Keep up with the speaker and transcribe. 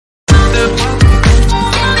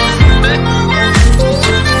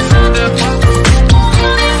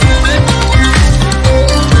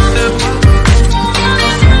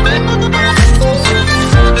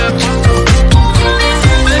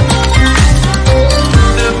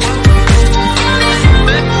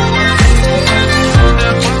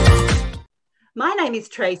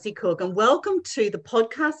Tracy Cook, and welcome to the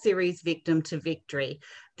podcast series Victim to Victory.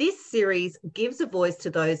 This series gives a voice to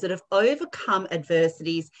those that have overcome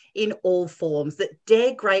adversities in all forms, that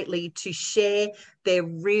dare greatly to share their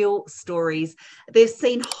real stories. They've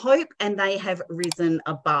seen hope and they have risen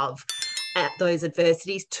above at those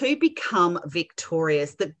adversities to become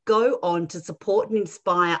victorious, that go on to support and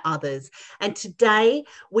inspire others. And today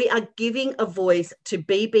we are giving a voice to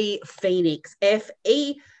BB Phoenix,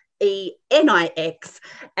 Phoenix,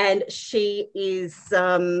 and she is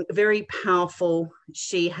very powerful.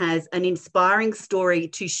 She has an inspiring story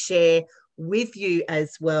to share with you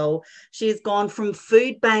as well. She has gone from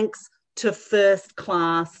food banks to first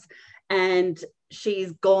class, and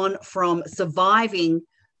she's gone from surviving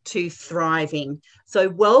to thriving. So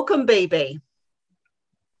welcome, BB.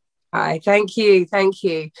 Hi, thank you.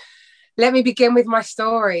 Let me begin with my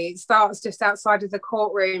story. It starts just outside of the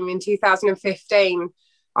courtroom in 2015.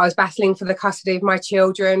 I was battling for the custody of my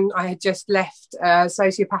children. I had just left a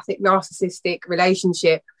sociopathic narcissistic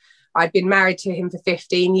relationship. I'd been married to him for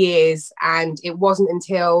 15 years, and it wasn't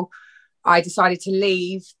until I decided to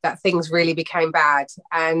leave that things really became bad.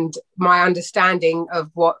 And my understanding of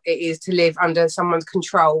what it is to live under someone's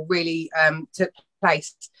control really took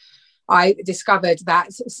place. I discovered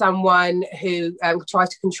that someone who tries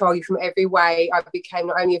to control you from every way, I became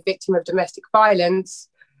not only a victim of domestic violence,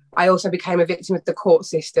 I also became a victim of the court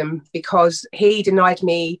system, because he denied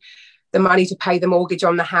me the money to pay the mortgage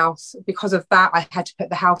on the house. Because of that, I had to put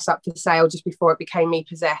the house up for sale just before it became me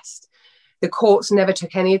possessed. The courts never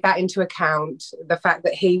took any of that into account, the fact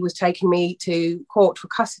that he was taking me to court for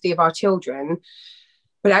custody of our children.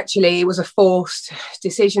 But actually, it was a forced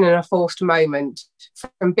decision and a forced moment.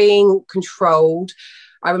 From being controlled,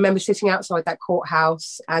 I remember sitting outside that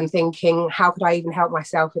courthouse and thinking, how could I even help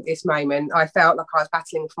myself at this moment? I felt like I was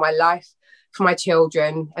battling for my life, for my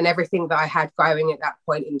children, and everything that I had going at that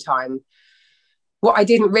point in time. What I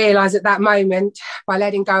didn't realise at that moment, by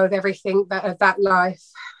letting go of everything of that life,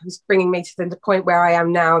 was bringing me to the point where I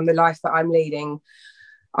am now and the life that I'm leading.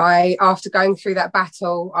 After going through that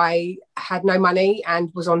battle, I had no money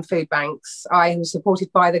and was on food banks. I was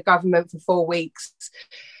supported by the government for 4 weeks.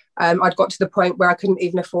 I'd got to the point where I couldn't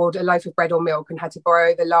even afford a loaf of bread or milk and had to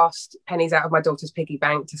borrow the last pennies out of my daughter's piggy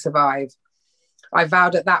bank to survive. I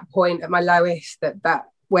vowed at that point, at my lowest, that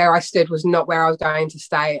where I stood was not where I was going to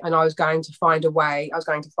stay, and I was going to find a way. I was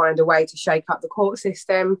going to find a way to shake up the court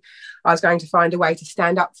system. I was going to find a way to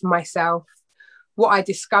stand up for myself. What I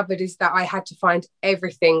discovered is that I had to find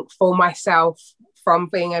everything for myself, from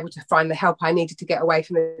being able to find the help I needed to get away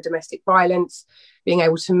from the domestic violence, being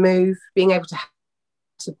able to move, being able to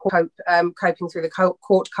support coping through the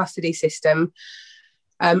court custody system.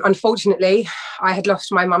 Unfortunately, I had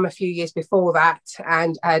lost my mum a few years before that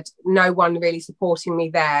and had no one really supporting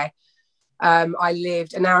me there. I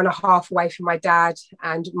lived an hour and a half away from my dad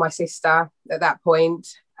and my sister at that point,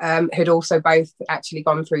 who'd also both actually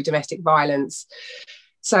gone through domestic violence.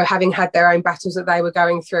 So having had their own battles that they were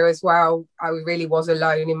going through as well, I really was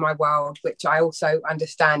alone in my world, which I also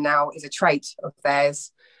understand now is a trait of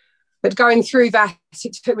theirs. But going through that,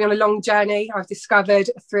 it took me on a long journey. I've discovered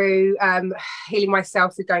through healing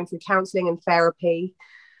myself, through going through counselling and therapy,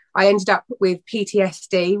 I ended up with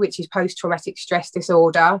PTSD, which is post-traumatic stress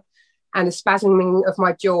disorder, and a spasming of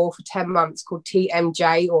my jaw for 10 months called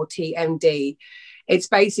TMJ or TMD. It's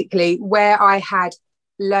basically where I had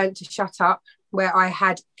learned to shut up, where I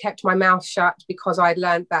had kept my mouth shut because I'd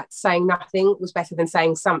learned that saying nothing was better than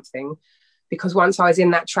saying something. Because once I was in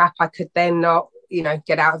that trap, I could then not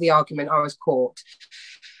get out of the argument. I was caught.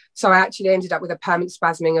 So I actually ended up with a permanent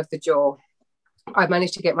spasming of the jaw. I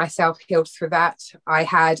managed to get myself healed through that. I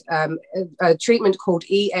had a treatment called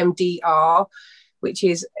EMDR, which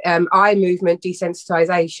is eye movement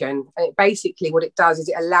desensitization. And basically what it does is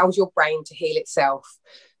it allows your brain to heal itself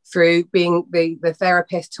through being the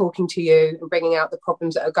therapist talking to you and bringing out the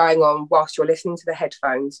problems that are going on whilst you're listening to the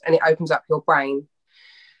headphones, and it opens up your brain.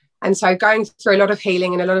 And so going through a lot of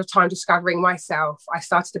healing and a lot of time discovering myself, I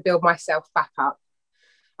started to build myself back up.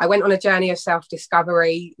 I went on a journey of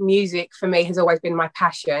self-discovery. Music for me has always been my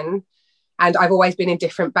passion. And I've always been in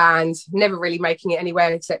different bands, never really making it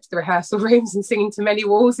anywhere except the rehearsal rooms and singing to many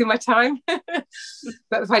walls in my time.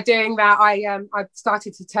 But by doing that, I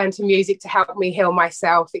started to turn to music to help me heal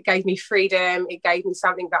myself. It gave me freedom. It gave me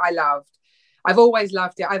something that I loved. I've always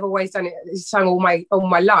loved it. I've always done it, sung all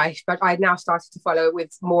my life, but I now started to follow it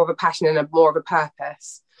with more of a passion and more of a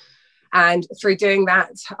purpose. And through doing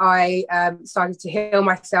that, I started to heal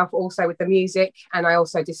myself also with the music, and I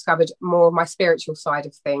also discovered more of my spiritual side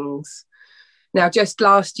of things. Now, just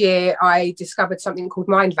last year, I discovered something called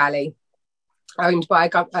Mind Valley. owned by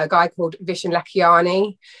a guy called Vishen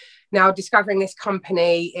Lakhiani. Now, discovering this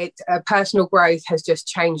company, personal growth has just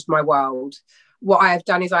changed my world. What I have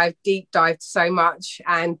done is I've deep dived so much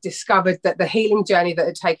and discovered that the healing journey that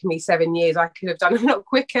had taken me 7 years, I could have done a lot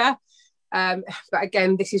quicker. But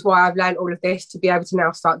again, this is why I've learned all of this, to be able to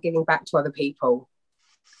now start giving back to other people.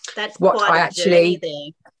 That's what quite a journey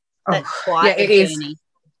there. That's quite a journey.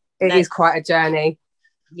 It is quite a journey.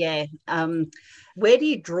 Yeah. Where do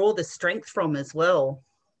you draw the strength from as well?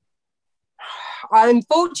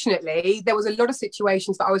 Unfortunately, there was a lot of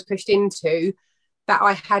situations that I was pushed into that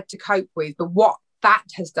I had to cope with. But what that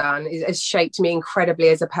has done has shaped me incredibly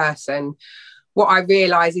as a person. What I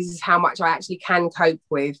realise is how much I actually can cope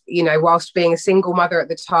with, you know, whilst being a single mother at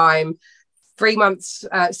the time, 6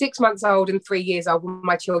 months old and 3 years old were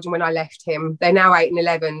my children when I left him. They're now 8 and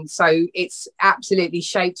 11. So it's absolutely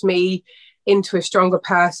shaped me into a stronger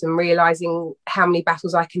person, realising how many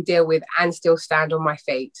battles I can deal with and still stand on my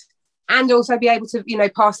feet. And also be able to, you know,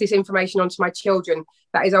 pass this information on to my children.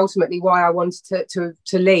 That is ultimately why I wanted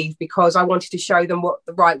to leave, because I wanted to show them what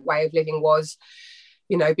the right way of living was.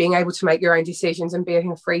 You know, being able to make your own decisions and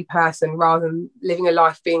being a free person, rather than living a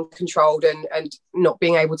life being controlled and not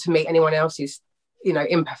being able to meet anyone else's, you know,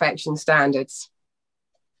 imperfection standards.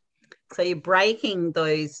 So you're breaking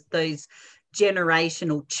those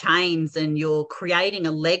generational chains, and you're creating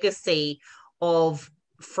a legacy of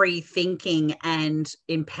free thinking and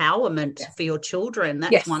empowerment for your children.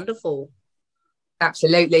 That's wonderful.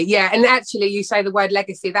 Absolutely. Yeah. And actually, you say the word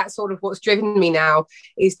legacy, that's sort of what's driven me now,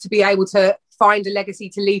 is to be able to find a legacy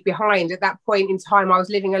to leave behind. At that point in time, I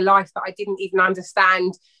was living a life that I didn't even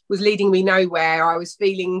understand was leading me nowhere. I was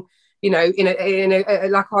feeling, you know, in a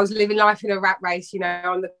like I was living life in a rat race, you know,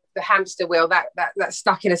 on the hamster wheel, that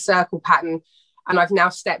stuck in a circle pattern. And I've now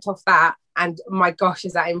stepped off that. And my gosh,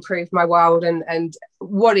 has that improved my world and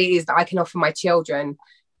what it is that I can offer my children.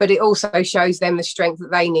 But it also shows them the strength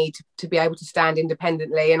that they need to be able to stand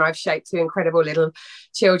independently. And I've shaped 2 incredible little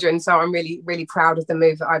children. So I'm really, really proud of the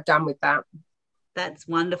move that I've done with that. That's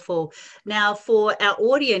wonderful. Now, for our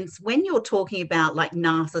audience, when you're talking about like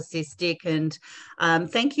narcissistic, and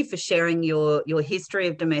thank you for sharing your history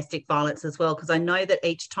of domestic violence as well, because I know that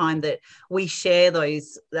each time that we share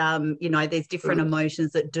those, you know, there's different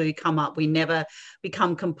emotions that do come up. We never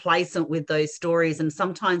become complacent with those stories. And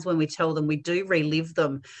sometimes when we tell them, we do relive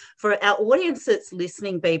them. For our audience that's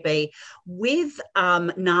listening, BB, with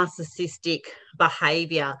narcissistic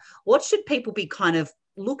behaviour, what should people be kind of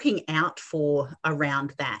looking out for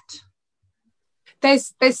around that?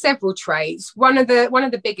 There's several traits. One of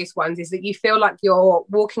the biggest ones is that you feel like you're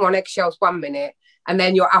walking on eggshells 1 minute and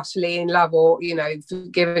then you're utterly in love or, you know,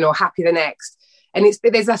 forgiven or happy the next. And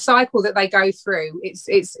there's a cycle that they go through.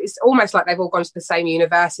 It's almost like they've all gone to the same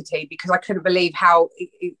university, because I couldn't believe how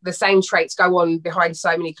the same traits go on behind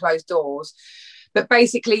so many closed doors. But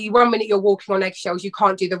basically, 1 minute you're walking on eggshells, you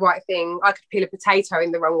can't do the right thing. I could peel a potato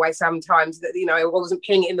in the wrong way sometimes, that, you know, I wasn't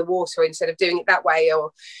peeling it in the water instead of doing it that way.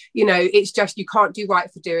 Or, you know, it's just you can't do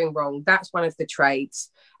right for doing wrong. That's one of the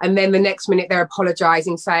traits. And then the next minute they're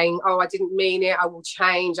apologising, saying, oh, I didn't mean it. I will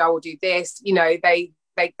change. I will do this. You know, they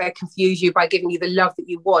confuse you by giving you the love that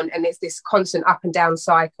you want. And it's this constant up and down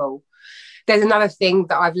cycle. There's another thing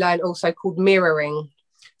that I've learned also called mirroring.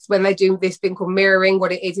 When they do this thing called mirroring,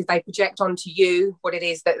 what it is they project onto you what it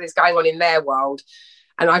is that is going on in their world.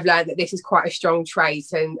 And I've learned that this is quite a strong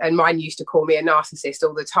trait, and mine used to call me a narcissist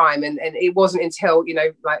all the time. And it wasn't until, you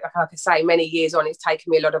know, like I say, many years on, it's taken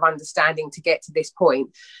me a lot of understanding to get to this point.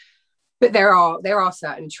 But there are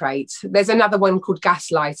certain traits. There's another one called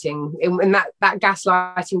gaslighting. And that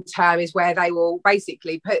gaslighting term is where they will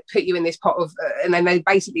basically put you in this pot of, and then they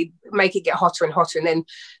basically make it get hotter and hotter. And then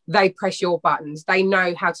they press your buttons. They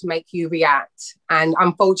know how to make you react. And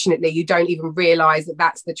unfortunately, you don't even realise that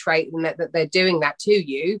that's the trait and that they're doing that to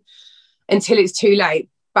you until it's too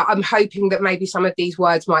late. But I'm hoping that maybe some of these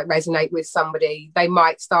words might resonate with somebody. They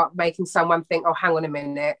might start making someone think, oh, hang on a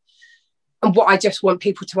minute. And what I just want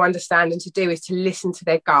people to understand and to do is to listen to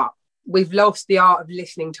their gut. We've lost the art of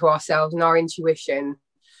listening to ourselves and our intuition.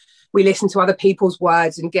 We listen to other people's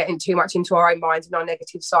words and get too much into our own minds and our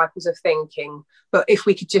negative cycles of thinking. But if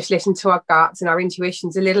we could just listen to our guts and our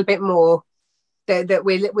intuitions a little bit more, that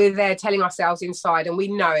we're there telling ourselves inside, and we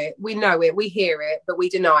know it, we hear it, but we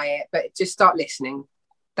deny it. But just start listening.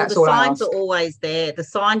 That's the signs are always there. The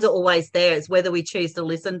signs are always there. It's whether we choose to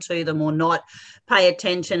listen to them or not, pay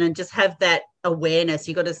attention and just have that awareness.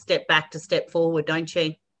 You've got to step back to step forward, don't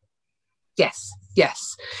you? Yes.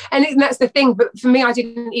 And that's the thing. But for me, I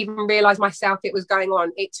didn't even realise myself it was going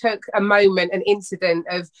on. It took a moment, an incident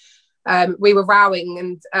of We were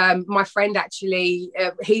rowing, and my friend actually,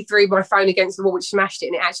 he threw my phone against the wall, which smashed it,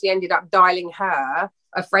 and it actually ended up dialing her,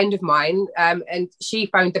 a friend of mine, and she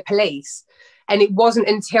phoned the police. And it wasn't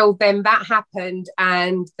until then that happened,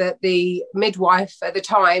 and that the midwife at the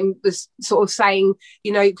time was sort of saying,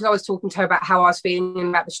 you know, because I was talking to her about how I was feeling and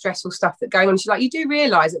about the stressful stuff that's going on. She's like, you do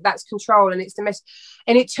realise that that's control and it's domestic.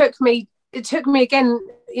 And it took me again,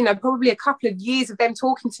 you know, probably a couple of years of them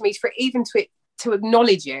talking to me for even to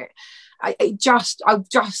acknowledge it. I just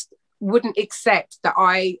wouldn't accept that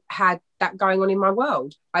I had that going on in my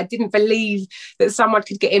world. I didn't believe that someone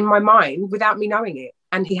could get in my mind without me knowing it.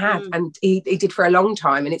 And he had, and he did for a long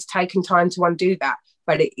time, and it's taken time to undo that,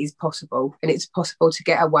 but it is possible, and it's possible to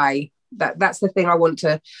get away. That's the thing I want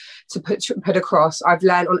to put across. I've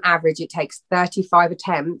learned on average it takes 35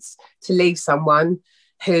 attempts to leave someone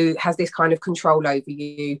who has this kind of control over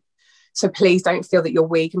you. So please don't feel that you're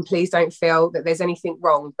weak, and please don't feel that there's anything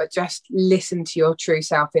wrong, but just listen to your true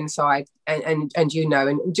self inside, and you know,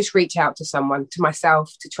 and just reach out to someone, to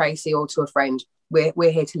myself, to Tracy, or to a friend.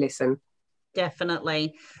 We're here to listen.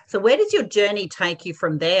 Definitely. So where does your journey take you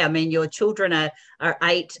from there? I mean, your children are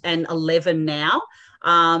 8 and 11 now.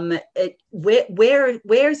 Where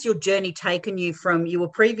has your journey taken you from? You were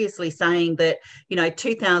previously saying that, you know,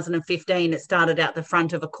 2015, it started out the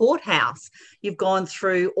front of a courthouse. You've gone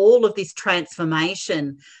through all of this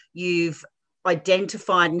transformation. You've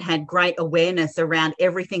identified and had great awareness around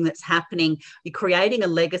everything that's happening. You're creating a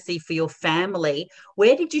legacy for your family.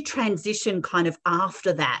 Where did you transition kind of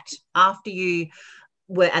after that, after you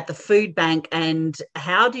were at the food bank, and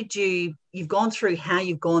how did you've gone through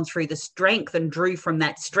the strength and drew from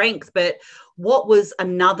that strength, but what was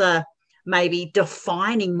another maybe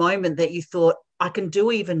defining moment that you thought, I can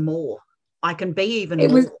do even more, I can be even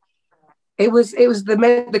more? It was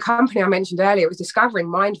the company I mentioned earlier. It was discovering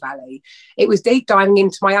Mindvalley. It was deep diving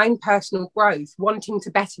into my own personal growth, wanting to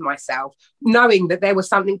better myself, knowing that there was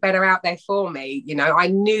something better out there for me. You know, I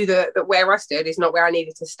knew that where I stood is not where I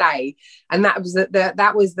needed to stay, and that was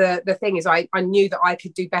the thing, is I knew that I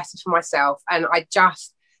could do better for myself, and I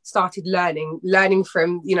just started learning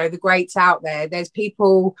from, you know, the greats out there. There's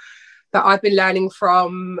people that I've been learning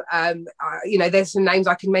from, you know, there's some names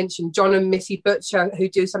I can mention, John and Missy Butcher, who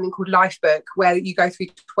do something called Lifebook, where you go through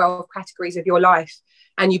 12 categories of your life,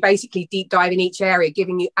 and you basically deep dive in each area,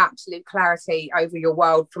 giving you absolute clarity over your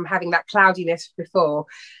world from having that cloudiness before.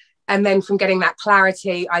 And then from getting that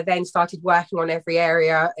clarity, I then started working on every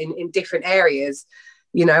area in different areas.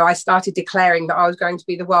 You know, I started declaring that I was going to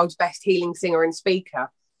be the world's best healing singer and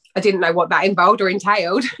speaker. I didn't know what that involved or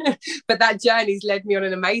entailed, but that journey's led me on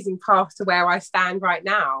an amazing path to where I stand right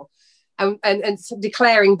now. And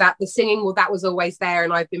declaring that the singing, well, that was always there,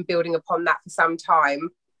 and I've been building upon that for some time.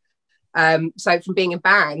 So from being in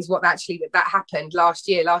bands, that happened last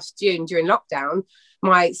June during lockdown.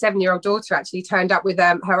 My 7-year-old daughter actually turned up with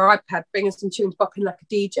her iPad, bringing some tunes, bopping like a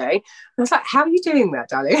DJ. And I was like, how are you doing that,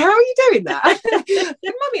 darling? How are you doing that?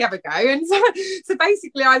 Let Mummy have a go. And so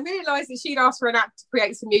basically I realised that she'd asked for an app to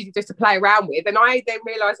create some music just to play around with. And I then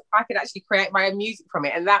realised I could actually create my own music from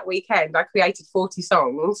it. And that weekend I created 40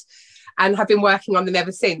 songs and have been working on them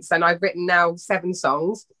ever since. And I've written now 7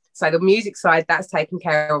 songs. So the music side, that's taken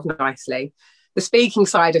care of nicely. The speaking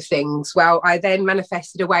side of things, well, I then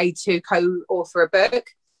manifested a way to co-author a book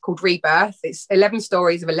called Rebirth. It's 11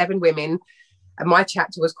 stories of 11 women. And my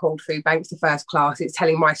chapter was called Food Banks to First Class. It's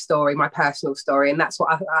telling my story, my personal story. And that's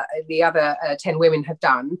what the other 10 women have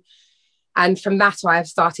done. And from that, I have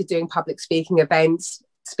started doing public speaking events,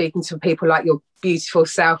 speaking to people like your beautiful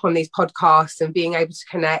self on these podcasts, and being able to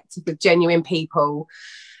connect with genuine people.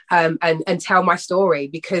 And tell my story,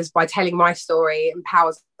 because by telling my story, it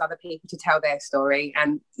empowers other people to tell their story.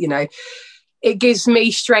 And, you know, it gives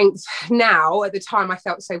me strength now. At the time I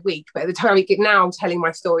felt so weak, but at the time now I'm telling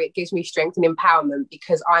my story, it gives me strength and empowerment,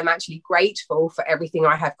 because I'm actually grateful for everything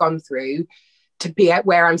I have gone through to be at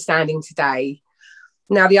where I'm standing today.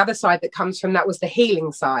 Now, the other side that comes from that was the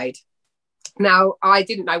healing side. Now, I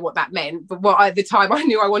didn't know what that meant, but at the time I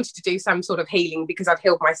knew I wanted to do some sort of healing, because I've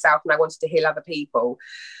healed myself and I wanted to heal other people.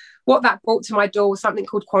 What that brought to my door was something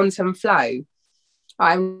called Quantum Flow.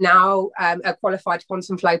 I'm now a qualified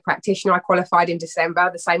Quantum Flow practitioner. I qualified in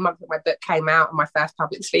December, the same month that my book came out, and my first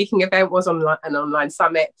public speaking event was an online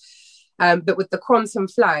summit. But with the Quantum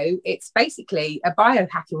Flow, it's basically a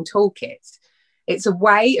biohacking toolkit. It's a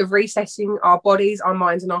way of resetting our bodies, our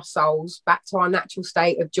minds, and our souls back to our natural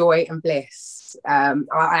state of joy and bliss and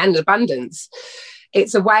abundance.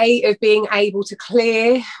 It's a way of being able to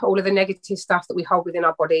clear all of the negative stuff that we hold within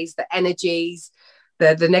our bodies, the energies,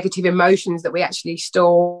 the negative emotions that we actually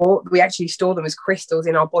store them as crystals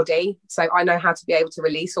in our body. So I know how to be able to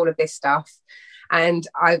release all of this stuff. And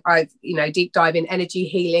I deep dive in energy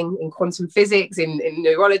healing, in quantum physics, in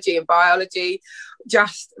neurology and biology,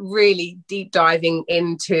 just really deep diving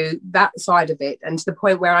into that side of it, and to the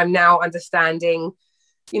point where I'm now understanding,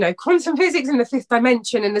 quantum physics in the fifth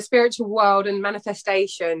dimension and the spiritual world and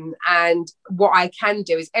manifestation. And what I can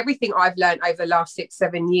do is everything I've learned over the last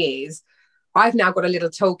 6-7 years, I've now got a little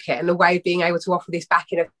toolkit and a way of being able to offer this back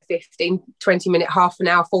in a 15, 20 minute, half an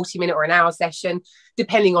hour, 40 minute or an hour session,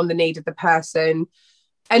 depending on the need of the person.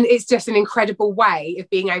 And it's just an incredible way of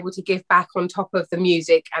being able to give back on top of the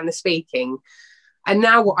music and the speaking. And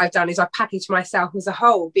now what I've done is I package myself as a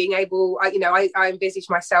whole, being able, I envisage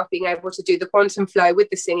myself being able to do the quantum flow with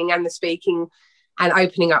the singing and the speaking and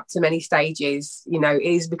opening up to many stages.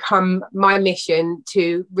 It has become my mission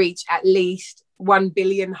to reach at least 1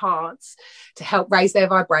 billion hearts, to help raise their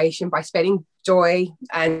vibration by spreading joy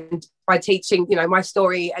and by teaching, my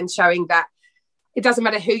story and showing that it doesn't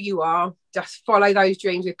matter who you are, just follow those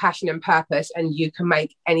dreams with passion and purpose, and you can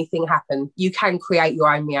make anything happen. You can create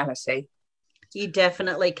your own reality. You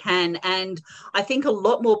definitely can. And I think a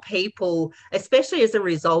lot more people, especially as a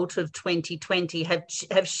result of 2020,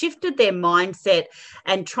 have shifted their mindset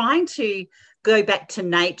and trying to go back to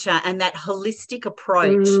nature and that holistic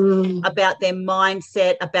approach about their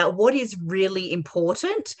mindset, about what is really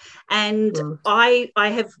important. And I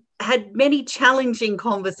have had many challenging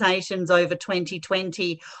conversations over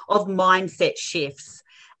 2020 of mindset shifts.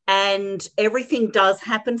 And everything does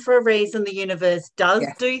happen for a reason. The universe does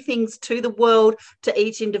do things to the world, to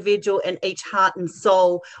each individual and each heart and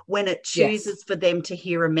soul when it chooses for them to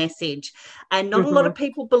hear a message. And not a lot of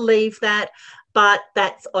people believe that, but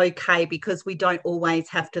that's okay, because we don't always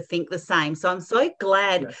have to think the same. So I'm so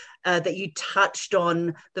glad that you touched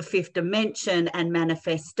on the fifth dimension and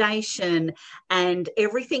manifestation, and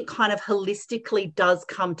everything kind of holistically does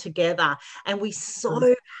come together. And we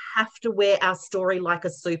so have to wear our story like a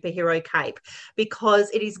superhero cape, because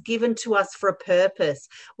it is given to us for a purpose.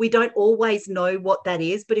 We don't always know what that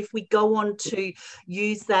is, but if we go on to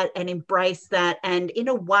use that and embrace that, and in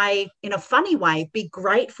a way, in a funny way, be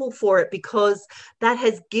grateful for it, because that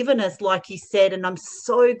has given us, like you said, and I'm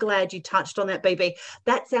so glad you touched on that, BB,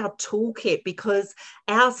 that's our toolkit, because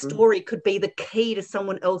our story could be the key to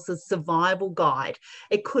someone else's survival guide.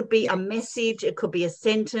 It could be a message, it could be a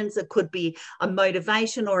sentence, it could be a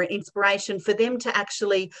motivation or an inspiration for them to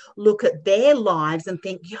actually look at their lives and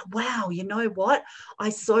think, yeah, wow, you know what? I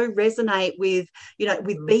so resonate with,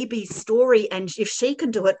 with BB's story, and if she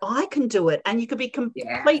can do it, I can do it. And you could be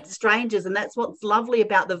complete strangers, and that's what's lovely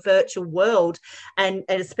about the virtual world, and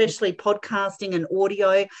especially podcasting and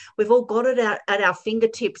audio. We've all got it at our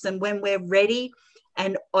fingertips, and when we're ready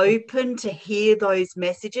and open to hear those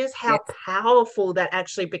messages, how powerful that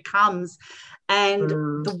actually becomes. And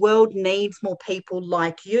the world needs more people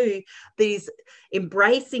like you that is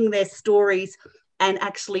embracing their stories and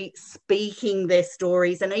actually speaking their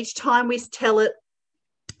stories. And each time we tell it,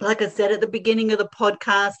 like I said at the beginning of the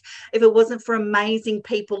podcast, if it wasn't for amazing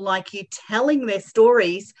people like you telling their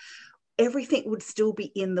stories, everything would still be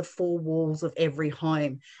in the four walls of every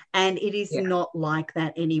home. And it is not like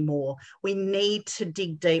that anymore. We need to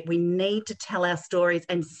dig deep. We need to tell our stories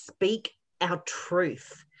and speak our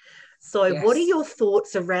truth. So what are your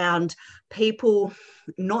thoughts around people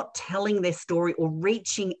not telling their story or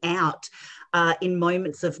reaching out in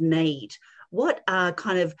moments of need? What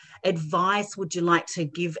kind of advice would you like to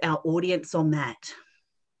give our audience on that?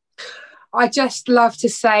 I just love to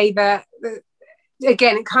say that,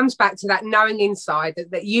 again, it comes back to that knowing inside that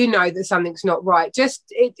that something's not right. Just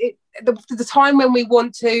the time when we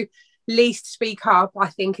want to least speak up, I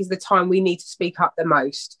think, is the time we need to speak up the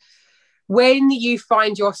most. When you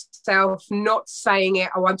find yourself not saying it,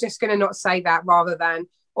 I'm just going to not say that, rather than,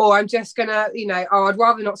 or I'm just going to, I'd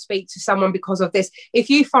rather not speak to someone because of this. If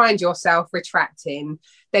you find yourself retracting,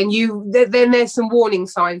 then there's some warning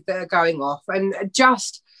signs that are going off, and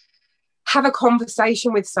just have a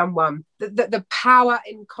conversation with someone. The power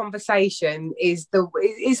in conversation is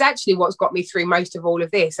actually what's got me through most of all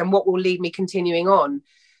of this, and what will lead me continuing on.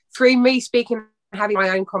 Through me speaking, having my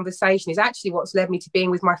own conversation, is actually what's led me to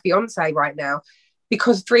being with my fiance right now,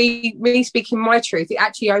 because through me speaking my truth, it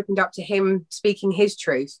actually opened up to him speaking his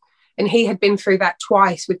truth. And he had been through that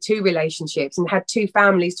twice with 2 relationships and had 2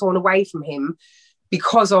 families torn away from him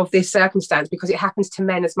because of this circumstance, because it happens to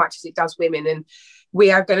men as much as it does women. And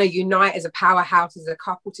we are going to unite as a powerhouse, as a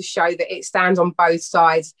couple, to show that it stands on both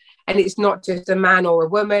sides. And it's not just a man or a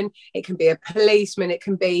woman. It can be a policeman. It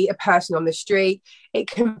can be a person on the street. It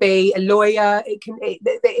can be a lawyer.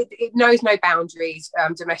 It knows no boundaries,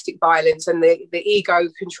 domestic violence and the ego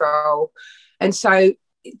control. And so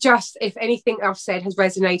just, if anything I've said has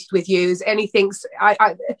resonated with you,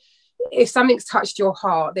 if something's touched your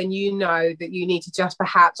heart, then you know that you need to just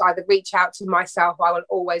perhaps either reach out to myself. I will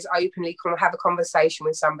always openly have a conversation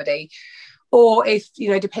with somebody. Or if,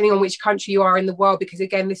 depending on which country you are in the world, because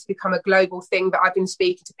again, this has become a global thing, that I've been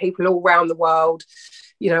speaking to people all around the world,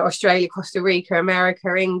 Australia, Costa Rica,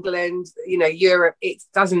 America, England, Europe. It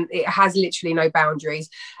has literally no boundaries.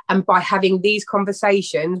 And by having these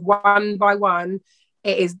conversations one by one,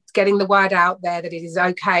 it is getting the word out there that it is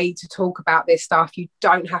okay to talk about this stuff. You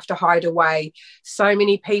don't have to hide away. So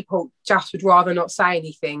many people just would rather not say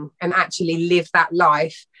anything and actually live that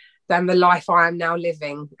life than the life I am now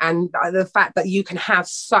living. And the fact that you can have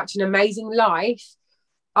such an amazing life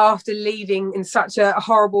after leaving in such a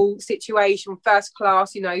horrible situation, first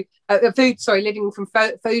class, living from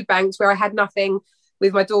food banks where I had nothing.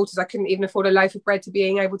 With my daughters, I couldn't even afford a loaf of bread, to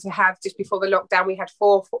being able to have, just before the lockdown, we had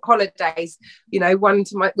 4 holidays, one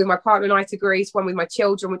with my partner and I to Greece, one with my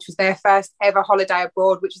children, which was their first ever holiday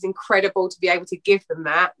abroad, which was incredible to be able to give them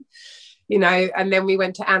that, and then we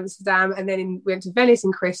went to Amsterdam, and then we went to Venice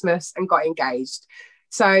in Christmas and got engaged.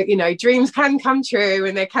 So, dreams can come true,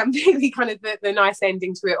 and there can be kind of the nice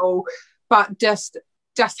ending to it all, but just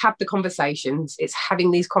have the conversations. It's having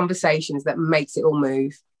these conversations that makes it all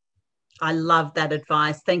move. I love that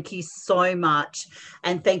advice. Thank you so much.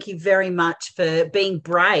 And thank you very much for being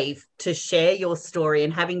brave to share your story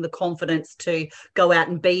and having the confidence to go out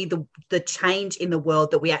and be the change in the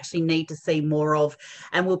world that we actually need to see more of.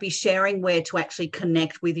 And we'll be sharing where to actually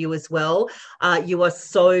connect with you as well. You are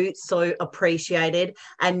so, so appreciated.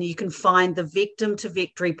 And you can find the Victim to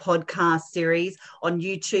Victory podcast series on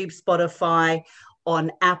YouTube, Spotify,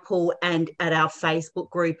 on Apple, and at our Facebook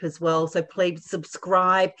group as well. So please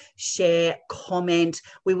subscribe, share, comment.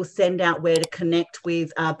 We will send out where to connect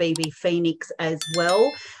with BB Phoenix as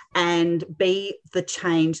well, and be the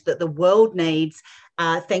change that the world needs.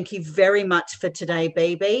 Thank you very much for today,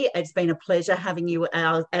 BB. It's been a pleasure having you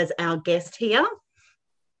as our guest here.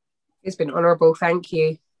 It's been honourable. Thank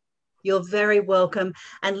you. You're very welcome.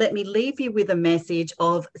 And let me leave you with a message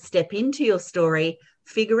of step into your story,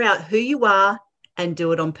 figure out who you are, and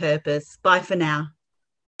do it on purpose. Bye for now.